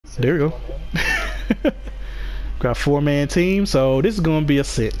There we go. Got 4-man team, so this is gonna be a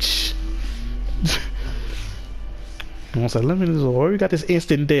cinch. I'm say, let me just, or we got this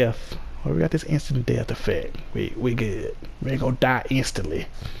instant death. Or we got this instant death effect. We good. We ain't gonna die instantly.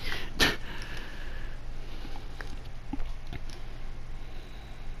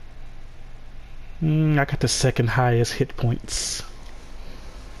 I got the second highest hit points.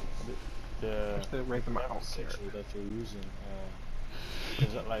 The mouse that you're using,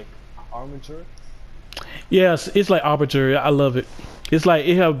 is it like armature? Yes, it's like arbitrary. I love it. It's like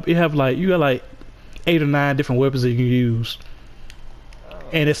it have like you got like 8 or 9 different weapons that you can use,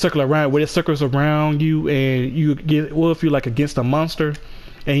 and it circle around. When it circles around you, and you get if you're like against a monster,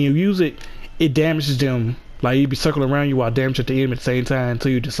 and you use it, it damages them. Like you be circling around you while damaging the enemy at the same time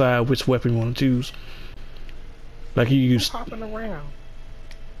until you decide which weapon you want to choose. Like you use. Hopping around.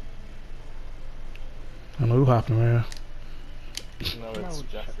 I don't know who hopping around. No, it's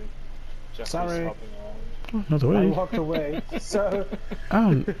Jeffrey. Jeffrey's Sorry. hopping around. Not the I way. walked away, so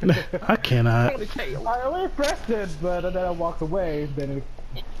I cannot. I only pressed it, but then I walked away. Then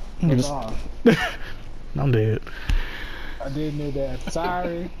it was off. I'm dead. I didn't know that.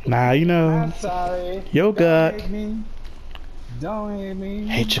 Sorry. Nah, you know. I'm sorry. Yo, God. Don't hate me. Don't hate me.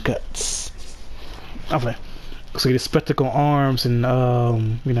 Hate your guts. Okay. So you get spectacle arms and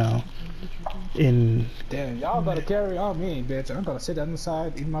you know, in. Damn, y'all gotta carry on me, bitch. I'm gonna sit on the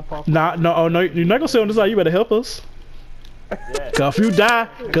side, eat my popcorn. Nah, no, oh no, you're not gonna sit on the side. You better help us. Yeah. Cause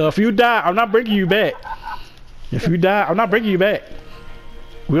if you die, I'm not bringing you back. If you die, I'm not bringing you back.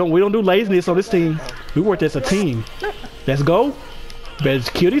 We don't do laziness on this team. We work as a team. Let's go. Better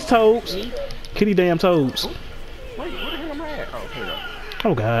kill these toads. Kill these damn toads. Wait, where the hell am I at? Oh, here we go.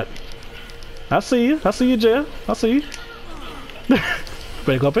 Oh God. I see you. I see you, Jeff. I see you.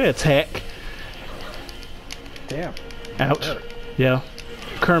 Better go up and attack. Damn. Ouch. Yeah.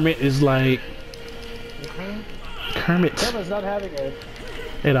 Kermit is like Kermit Kevin's not having it.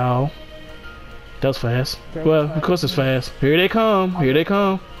 at all. That was fast. Well, of course it's fast. Here they come. Here they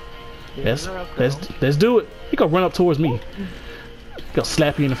come. Let's do it. He gonna run up towards me. He gonna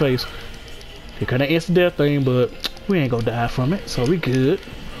slap you in the face. He kinda instant death thing, but we ain't gonna die from it, so we good.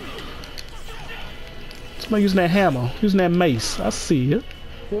 Somebody using that hammer, using that mace. I see it.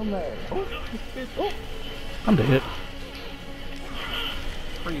 Kill me. I'm dead.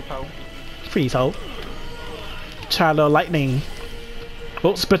 Freeze hole. Freeze hole. Child of lightning.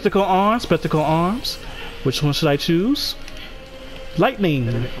 Oh, spectacle arms, spectacle arms. Which one should I choose? Lightning.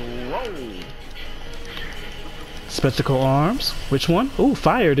 Whoa. Spectacle arms. Which one? Ooh,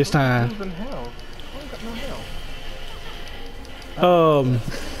 fire this time. Who's in hell? I ain't got no hell.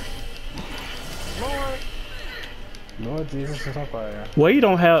 Lord. Lord Jesus is on fire. Well, he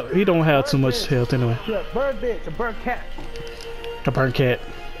don't have too much health anyway. Yeah, bird bitch, a bird cat. A burnt cat.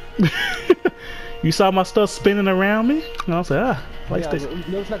 You saw my stuff spinning around me? And I was like, like Yeah, this. it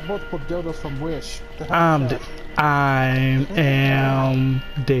looks like multiple dildos from Wish. I am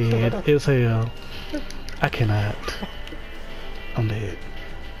dead as hell. I cannot. I'm dead.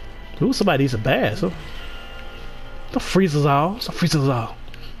 Ooh, somebody needs a bath. So don't freeze us all. Don't freeze us all.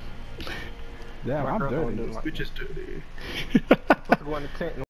 Damn, I'm dirty. We just dirty.